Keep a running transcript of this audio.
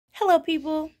Hello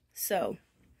people, so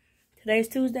today's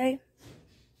Tuesday,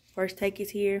 First Take is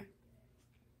here.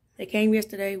 They came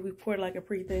yesterday, we poured like a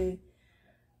pre-thing,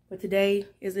 but today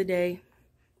is the day.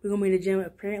 We're gonna be in the gym.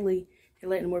 Apparently they're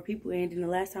letting more people in than the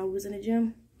last time we was in the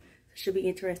gym. It should be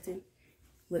interesting.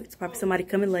 Look, it's probably somebody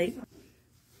coming late.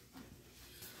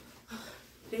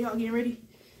 They y'all getting ready?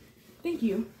 Thank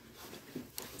you.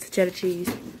 It's a cheddar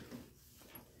cheese.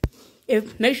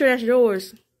 Make sure that's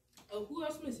yours. Oh, who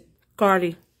else missing?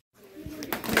 Cardi.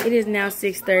 It is now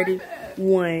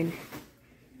 6:31.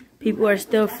 People are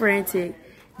still frantic.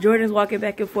 Jordan's walking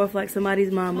back and forth like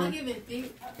somebody's mama. I don't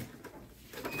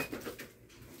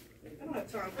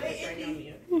have time for this right now,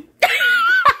 Mia.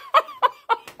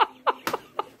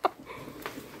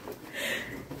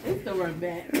 It's the run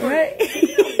back. Right?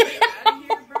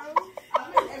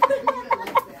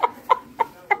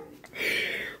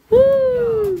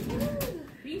 Woo!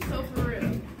 Be so for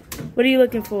real. What are you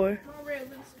looking for?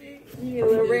 You need a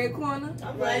little red corner.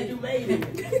 I'm glad you made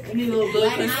it. You need a little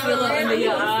concealer under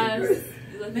your eyes.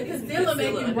 The concealer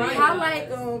make you bright. I like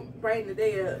brighten the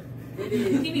day up. It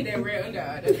is. You need that red under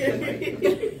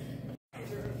eye.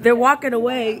 They're walking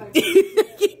away.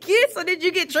 So did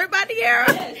you get tripped by the arrow?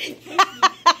 Yes.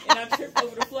 And I tripped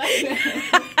over the flag.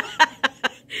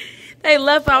 They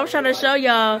left. I was trying to show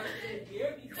y'all.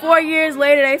 4 years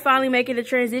later, they finally making a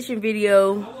transition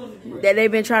video that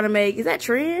they've been trying to make. Is that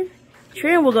Trend?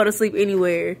 Trend will go to sleep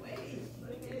anywhere.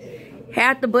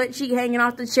 Half the butt cheek hanging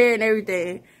off the chair and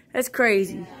everything. That's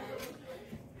crazy.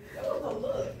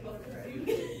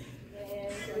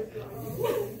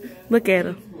 Look at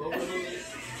them.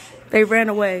 They ran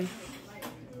away.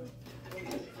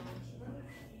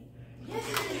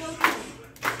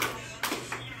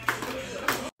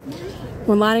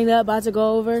 We're lining up, about to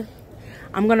go over.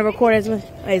 I'm gonna record as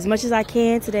much as I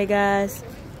can today, guys.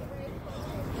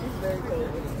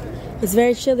 It's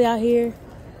very chilly out here.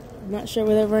 I'm not sure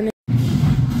where they're running.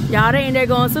 Y'all, they in there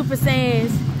going Super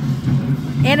Saiyans.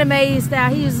 Anime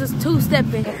style. He was just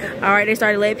two-stepping. Alright, they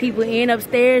started letting people in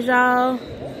upstairs, y'all.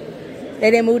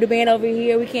 They didn't move the band over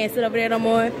here. We can't sit over there no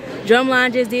more.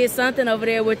 Drumline just did something over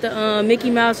there with the Mickey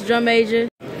Mouse drum major.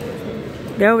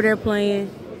 They're over there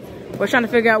playing. We're trying to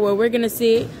figure out where we're gonna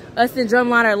sit. Us and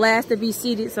Drumline are last to be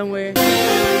seated somewhere.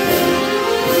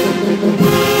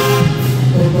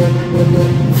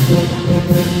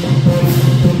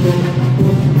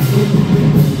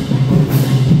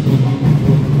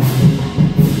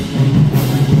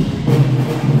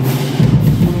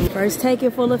 First Take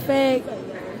in full effect.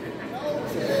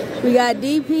 We got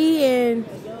DP and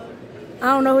I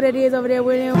don't know who that is over there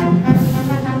with him.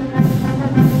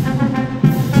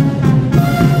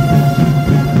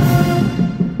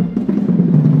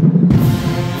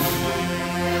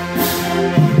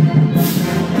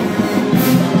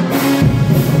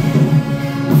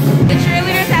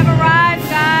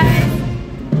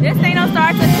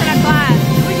 Start till 10 o'clock.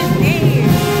 We just in here.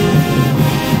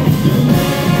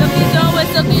 Silky doing what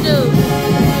Silky do.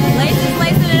 Lacey's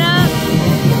lacing it up.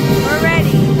 We're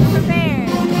ready. We're prepared.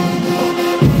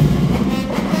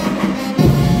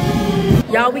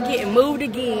 Y'all, we getting moved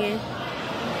again.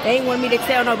 They ain't want me to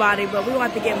tell nobody, but we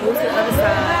want to get moved to the other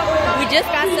side. We just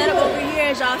got set up over here,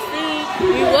 as y'all see.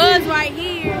 We was right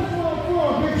here.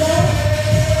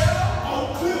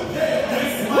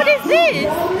 What is this?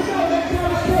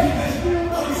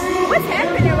 What's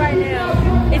happening right now?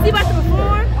 Is he about to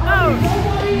perform?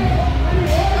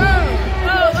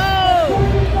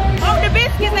 Oh, the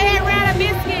biscuits. They had round of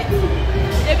biscuits.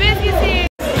 The biscuits here.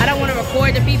 I don't want to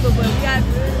record the people, but we got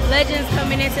legends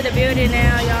coming into the building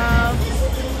now, y'all.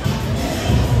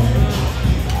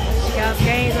 Check out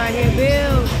games right here.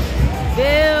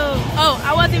 Bill. Oh,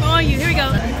 I wasn't even on you. Here we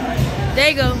go. There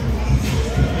you go.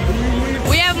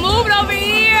 We have moved over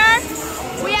here.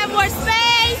 We have more space.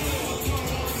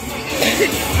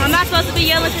 I'm not supposed to be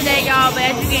yelling today, y'all, but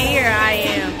as you can hear, I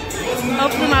am.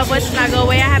 Hopefully my voice will not go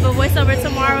away. I have a voiceover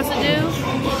tomorrow to do.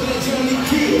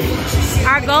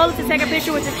 Our goal is to take a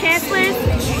picture with the chancellors,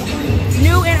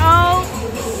 new and old,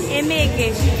 and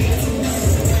mid-gate.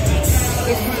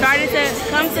 It's starting to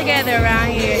come together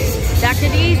around here. Dr.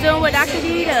 D's doing what Dr.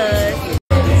 D does.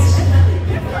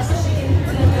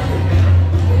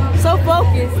 So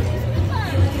focused.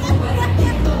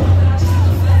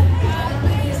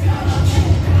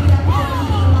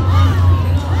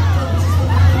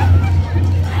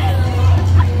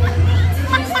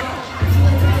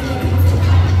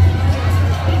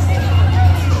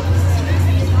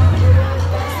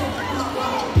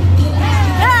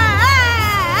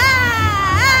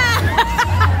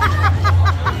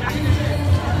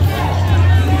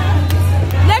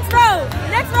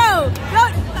 Next row. Go.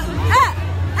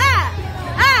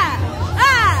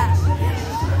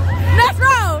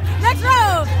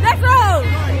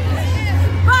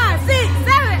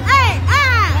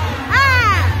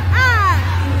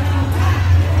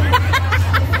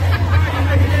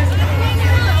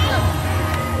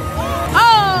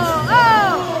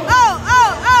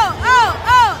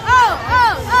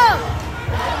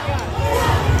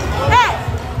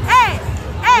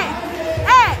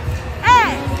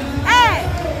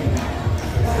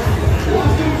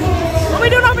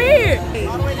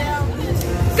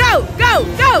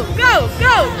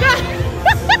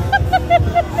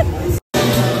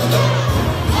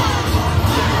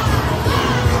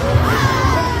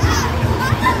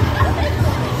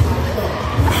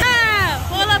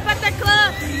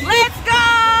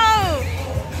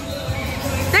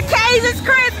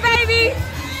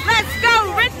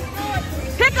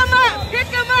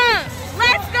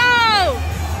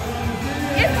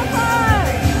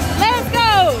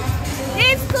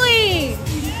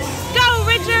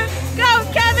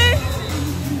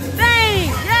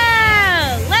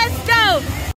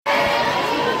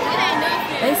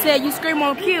 said you scream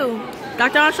on cue.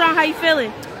 Dr. Armstrong, how you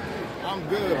feeling? I'm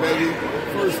good, baby.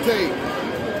 First take.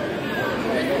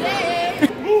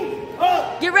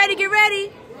 Get ready, get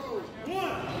ready.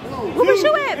 Where was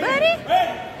you at, buddy?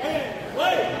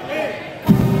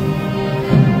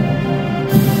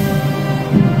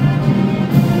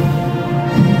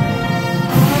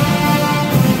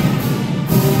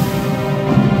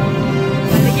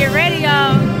 Get ready,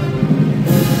 y'all.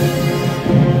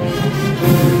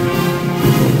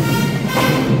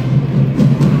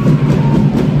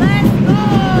 Let's go.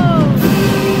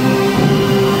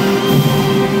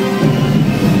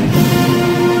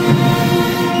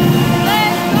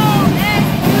 Let's go.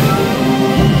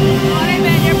 Oh, they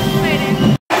been here for a minute.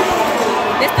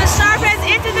 It's the Sharp has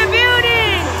entered the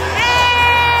building.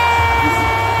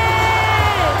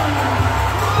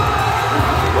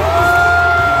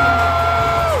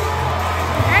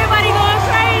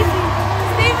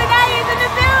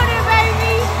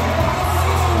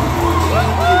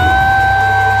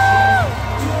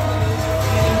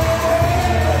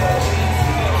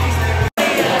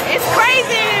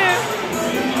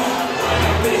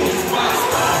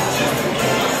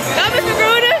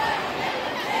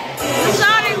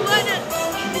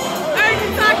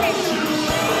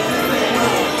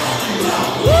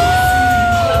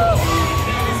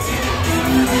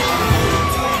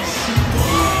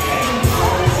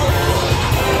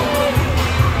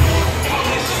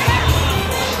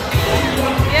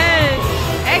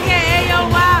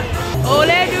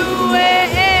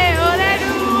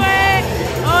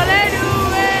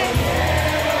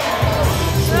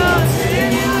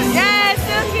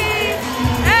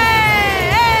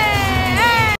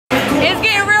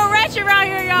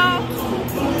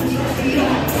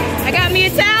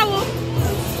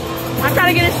 I'm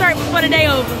trying to get it straight before the day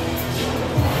over.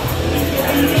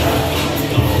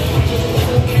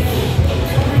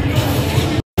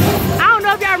 I don't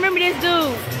know if y'all remember this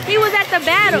dude. He was at the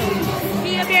battle.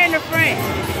 He up there in the front.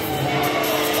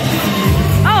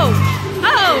 Oh.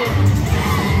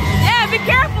 Yeah, be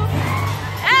careful.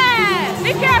 Yeah,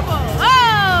 be careful.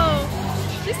 Oh.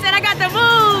 She said I got the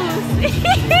moves.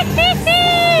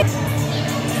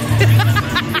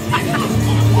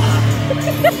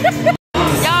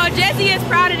 Y'all, Jesse is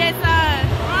proud of that sign.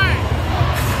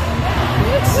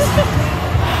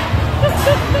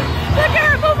 Look at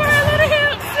her moving her little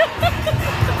hips.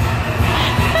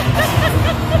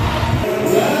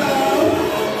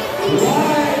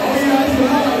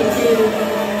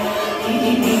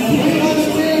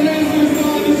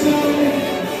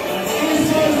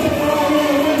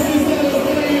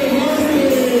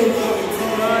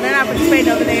 Oh, they're not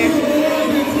participating over there.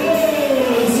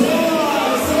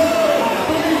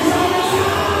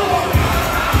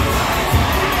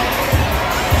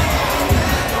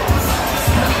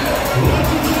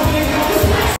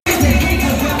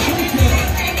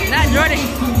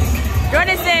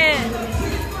 Jordan said,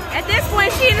 at this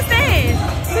point, she in the stands.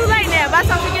 Too late now. By the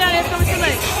time we get on there, it's coming too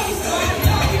late.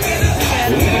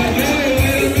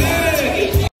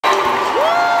 Woo!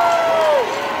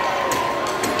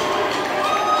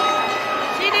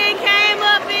 She done came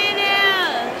up in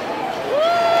there. Woo!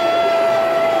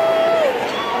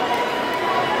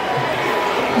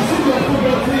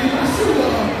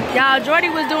 Y'all,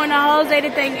 Jordan was doing the whole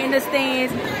Zeta thing in the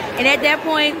stands. And at that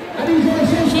point,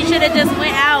 she should have just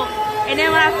went out. And then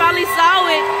when I finally saw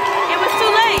it, it was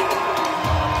too late.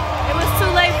 It was too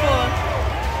late for her.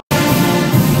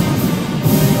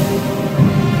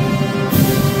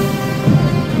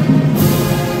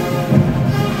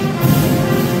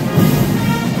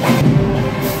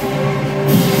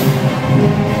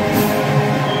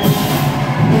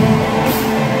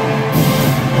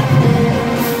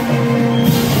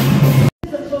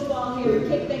 Football here to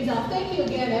kick things off. Thank you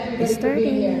again, everybody, for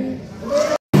being here.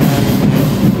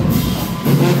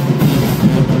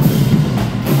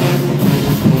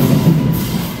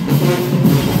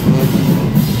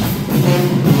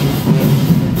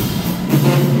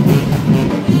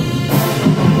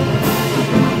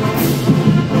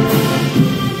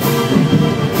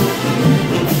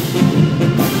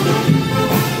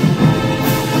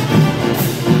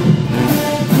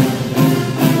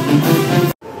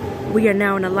 We are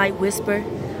now in a light whisper,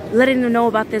 letting them know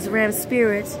about this Ram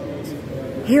spirit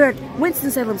here at Winston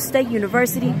Salem State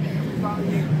University.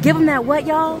 Give them that what,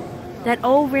 y'all? That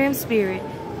old Ram spirit.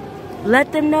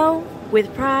 Let them know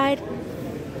with pride,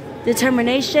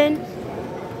 determination.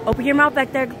 Open your mouth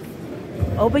back there.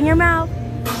 Open your mouth.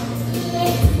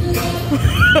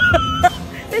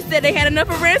 They said they had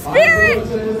enough of Ram spirit.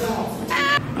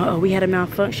 Uh-oh, we had a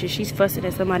malfunction. She's fussing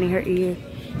at somebody in her ear.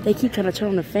 They keep trying to turn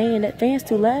on the fan. That fan's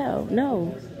too loud.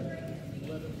 No.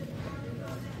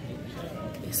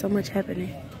 so much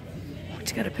happening. We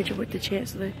just got a picture with the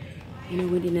chancellor. And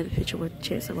then we need another picture with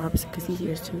Chancellor Robinson because he's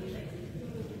here too.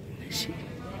 Shit.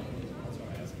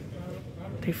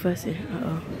 They fussing.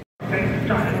 Uh-oh.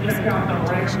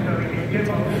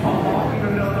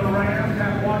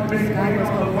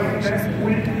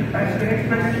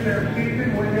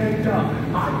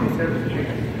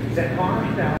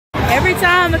 Every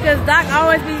time, because Doc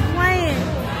always be playing,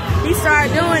 he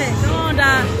started doing it. Come on,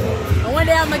 Doc. And one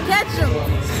day I'm gonna catch him.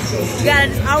 You gotta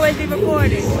just always be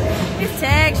recording. His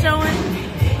tag showing.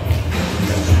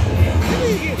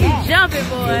 He's jumping,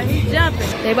 boy. He's jumping.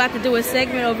 They about to do a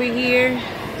segment over here.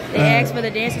 They asked for the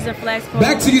dancers and flags.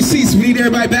 Back to your seats. We need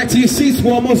everybody back to your seats.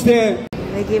 We're almost there.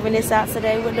 They're giving this out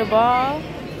today with the ball.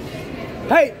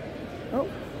 Hey! Oh.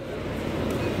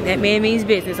 That man means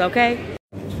business, okay?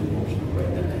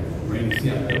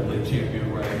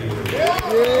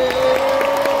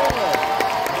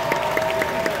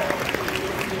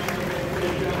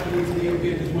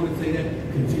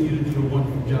 Continue to do the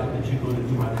wonderful job that you're going to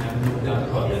do. I have no doubt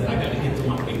about that. I got to get to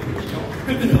my favorite show.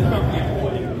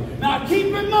 Now keep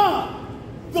in mind,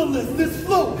 the list is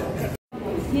full.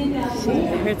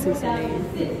 Her two saying.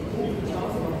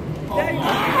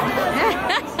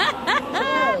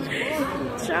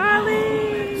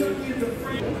 Charlie.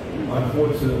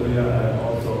 Unfortunately, I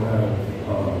also have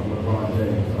LeBron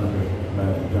James under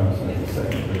Magic Johnson as the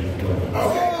second greatest player.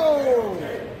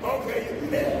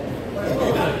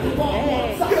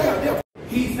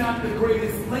 He's not the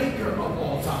greatest Laker of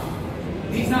all time.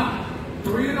 He's not.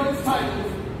 3 of those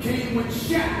titles came with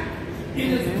Shaq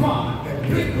in his prime.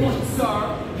 Big one,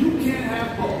 sir. You can't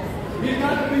have both. You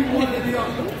gotta be one or the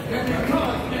other. And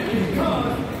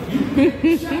because you pick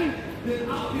Shaq, then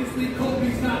obviously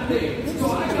Kobe's not there. So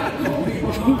I got Kobe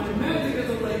behind Magic as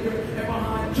a Laker and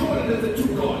behind Jordan as a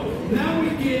 2-guard. Now we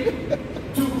get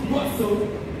to Russell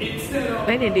instead of.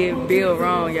 They did Bill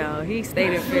wrong, y'all. He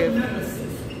stayed in 5th.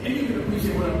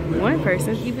 One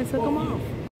person even took him off.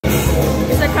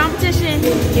 It's a competition.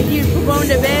 If you perform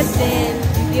the best, then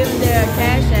you give them their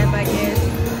cash app, I guess.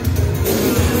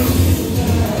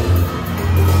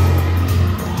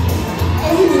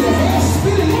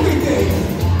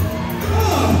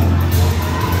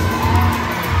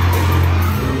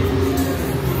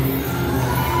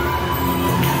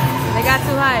 They got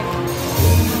too high.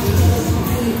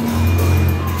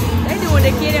 They doing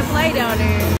the kid and play down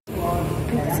there.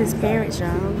 It's his parents,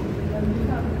 y'all.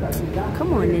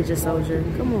 Come on, Ninja Soldier.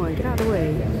 Come on, get out of the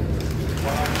way.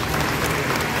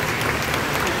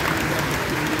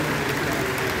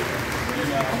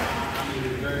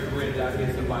 It's very great that I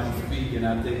hear somebody speak, and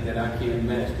I think that I can't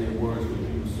match their words with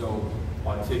you. So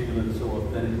articulate, so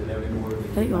authentic with every word.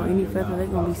 They gonna any further, they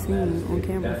gonna be seen on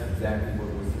camera. That's exactly what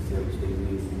Winston Salem State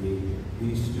means to me.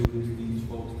 These students, these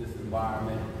folks, this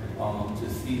environment. To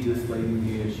see this lady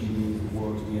here, she means the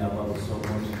world to me. I love her so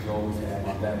much. She's always had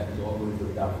my back. She's always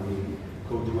looked out for me.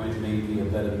 Coach Grant made me a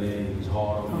better man. He was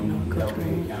hard on me. He held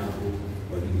me accountable,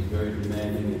 but he was very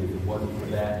demanding. And if it wasn't for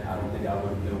that, I don't think I would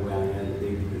have been where I am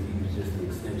today because he was just an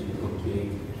extension of Coach King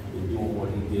and doing what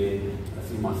he did. I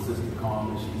see my sister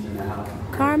Carmen. She's in the house.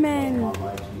 Carmen. My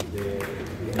wife, she's there.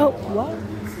 Oh, what?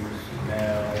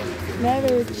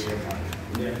 Marriage.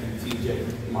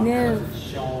 My cousin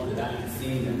Sean that I ain't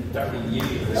seen in 30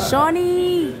 years.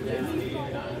 Shawnee.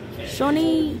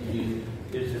 Shawnee.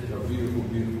 It's just a beautiful,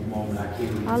 beautiful moment. I can't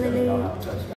even Hallelujah.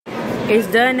 It's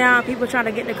done now. People trying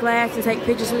to get to class to take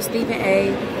pictures with Stephen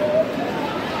A.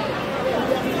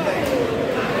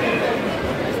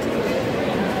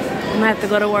 I'm gonna have to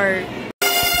go to work.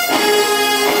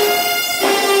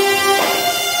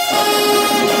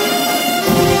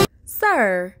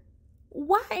 Sir,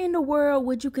 why in the world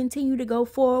would you continue to go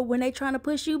forward when they trying to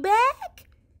push you back?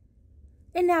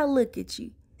 And now look at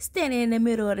you, standing in the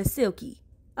middle of the silky,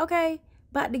 okay?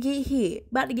 About to get hit,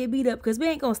 about to get beat up, because we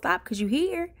ain't gonna stop because you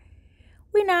here.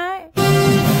 We not.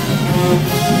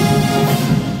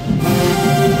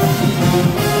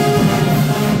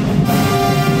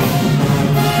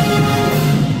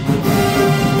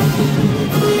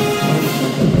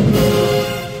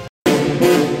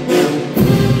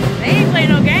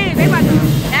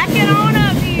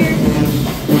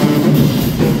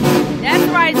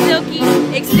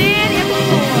 Extend and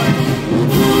perform.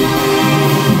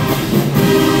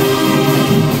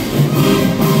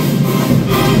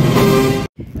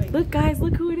 Look, guys,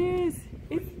 look who it is.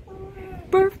 It's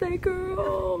birthday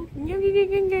girl.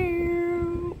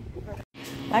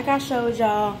 Like I showed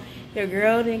y'all, your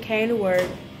girl then came to work.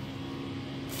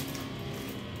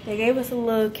 They gave us a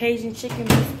little Cajun chicken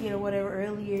biscuit or whatever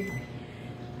earlier.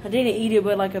 I didn't eat it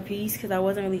but like a piece because I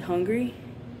wasn't really hungry.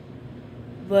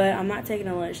 But I'm not taking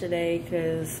a lunch today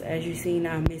because, as you've seen,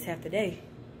 I missed half the day.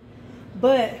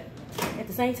 But at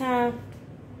the same time,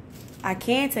 I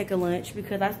can take a lunch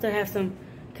because I still have some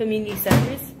community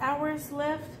service hours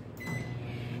left.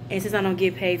 And since I don't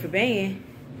get paid for band,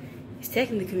 it's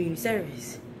technically community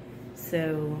service.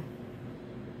 So,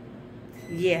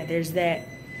 yeah, there's that.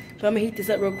 So I'm gonna heat this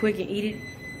up real quick and eat it.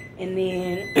 And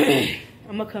then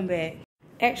I'm gonna come back.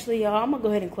 Actually, y'all, I'm gonna go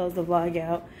ahead and close the vlog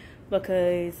out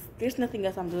because there's nothing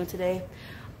else I'm doing today.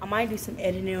 I might do some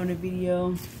editing on the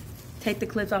video, take the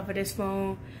clips off of this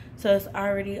phone so it's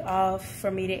already off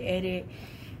for me to edit.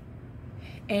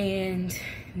 And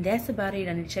that's about it.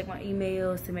 I need to check my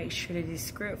emails to make sure that the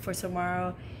script for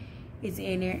tomorrow is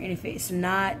in there. And if it's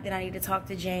not, then I need to talk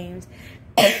to James.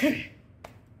 I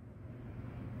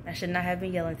should not have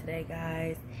been yelling today,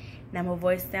 guys. Now my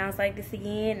voice sounds like this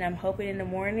again, and I'm hoping in the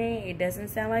morning it doesn't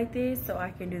sound like this, so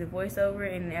I can do the voiceover,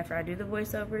 and after I do the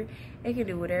voiceover, it can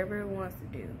do whatever it wants to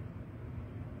do.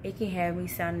 It can have me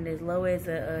sounding as low as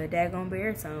a daggone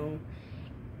baritone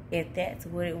if that's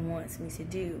what it wants me to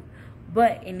do.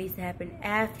 But it needs to happen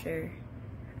after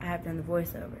I have done the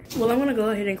voiceover. Well, I'm gonna go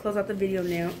ahead and close out the video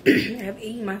now. I have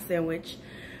eaten my sandwich.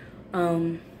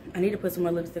 I need to put some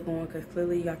more lipstick on because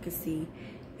clearly y'all can see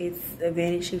it's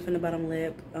vanishing from the bottom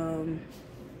lip.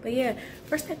 But yeah,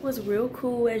 First Take was real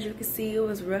cool. As you can see, it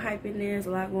was real hype in there. There's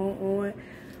a lot going on.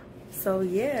 So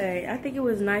yeah, I think it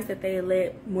was nice that they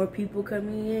let more people come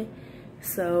in.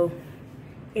 So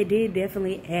it did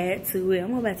definitely add to it.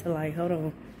 I'm about to like, hold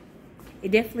on. It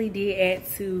definitely did add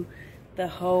to the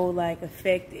whole like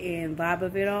effect and vibe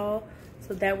of it all.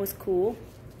 So that was cool.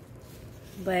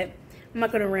 But I'm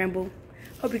not gonna ramble.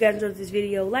 Hope you guys enjoyed this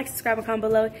video. Like, subscribe, and comment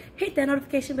below. Hit that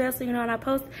notification bell so you know when I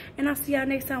post. And I'll see y'all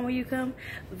next time when you come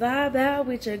vibe out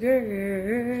with your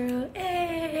girl.